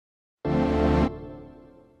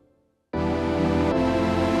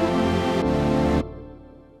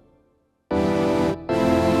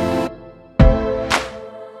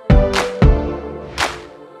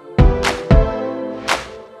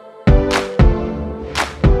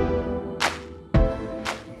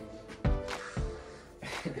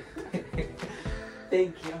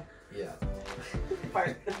Thank you. Yeah.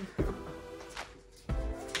 Part.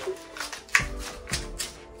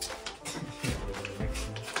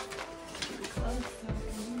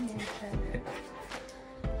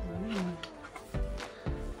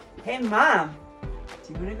 Hey, Mom.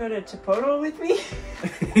 Do you want to go to Chipotle with me?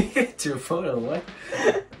 Chipotle, what?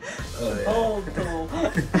 Oh,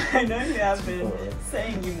 yeah. I know you have been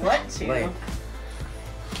saying you want to. Wait.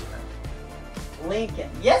 Lincoln.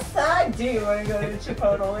 Yes, I do want to go to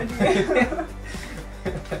Chipotle with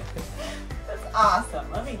you. That's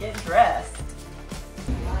awesome. Let me get dressed.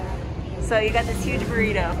 So you got this huge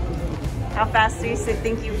burrito. How fast do you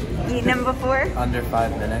think you've eaten them before? Under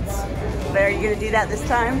 5 minutes. But are you going to do that this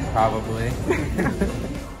time? Probably.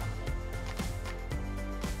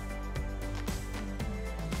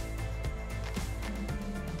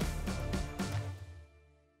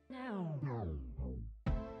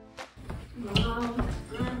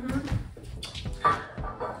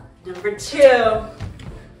 Number 2.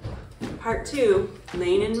 Part 2.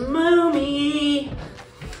 Lane and Mommy.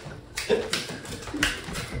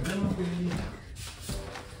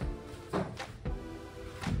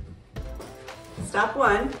 Stop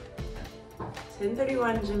 1.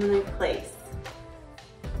 1031 Gemini Place.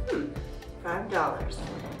 $5.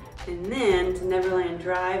 And then to Neverland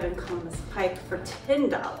Drive and Columbus Pike for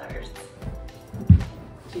 $10.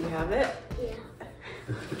 Do you have it? Yeah.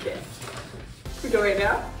 Okay. We go right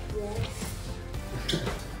now? Yes.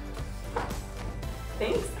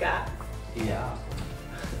 Thanks, Scott. Yeah.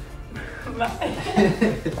 Bye.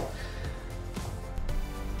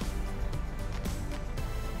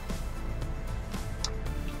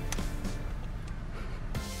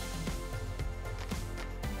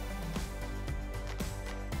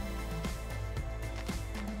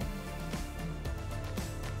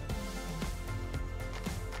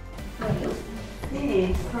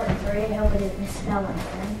 Hey, Part 3, I hope I didn't misspell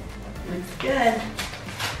anything. looks good.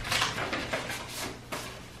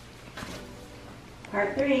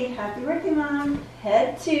 Part 3, happy birthday, Mom.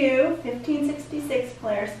 Head to 1566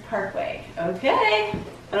 Polaris Parkway. Okay.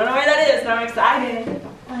 I don't know where that is, but I'm excited.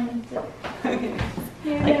 Okay.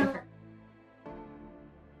 Here we go.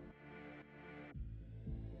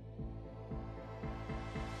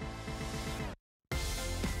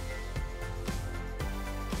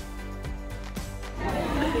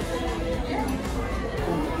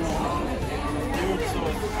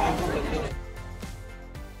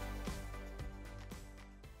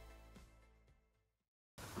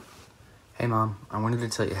 Hey Mom, I wanted to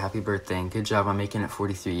tell you happy birthday and good job on making it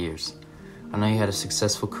 43 years. I know you had a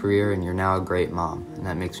successful career and you're now a great mom, and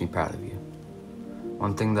that makes me proud of you.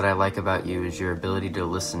 One thing that I like about you is your ability to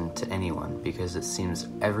listen to anyone, because it seems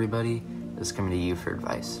everybody is coming to you for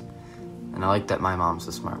advice. And I like that my mom's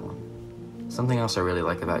the smart one. Something else I really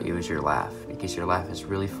like about you is your laugh, because your laugh is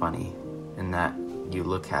really funny and that you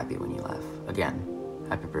look happy when you laugh. Again,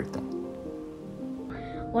 happy birthday.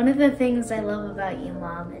 One of the things I love about you,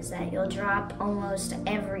 Mom, is that you'll drop almost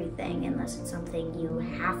everything unless it's something you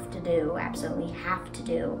have to do, absolutely have to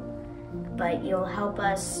do. But you'll help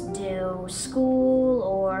us do school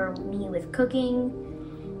or me with cooking.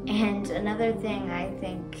 And another thing I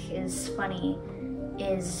think is funny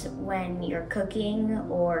is when you're cooking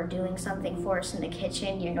or doing something for us in the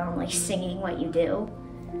kitchen, you're normally singing what you do.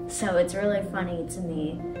 So it's really funny to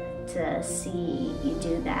me to see you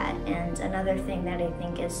do that. And another thing that I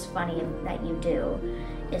think is funny that you do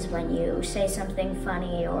is when you say something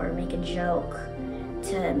funny or make a joke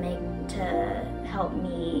to help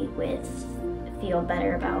me feel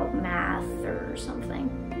better about math or something.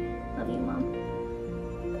 Love you, Mom.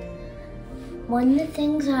 One of the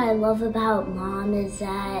things I love about Mom is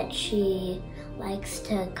that she likes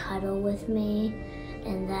to cuddle with me,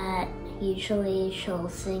 and that usually she'll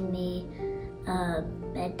sing me a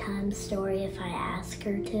bedtime story if I ask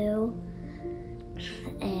her to.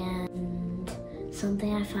 And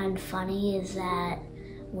something I find funny is that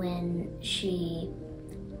when she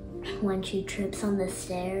trips on the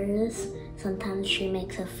stairs, sometimes she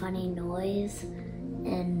makes a funny noise.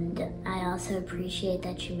 And I also appreciate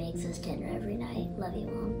that she makes us dinner every night. Love you,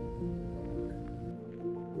 Mom.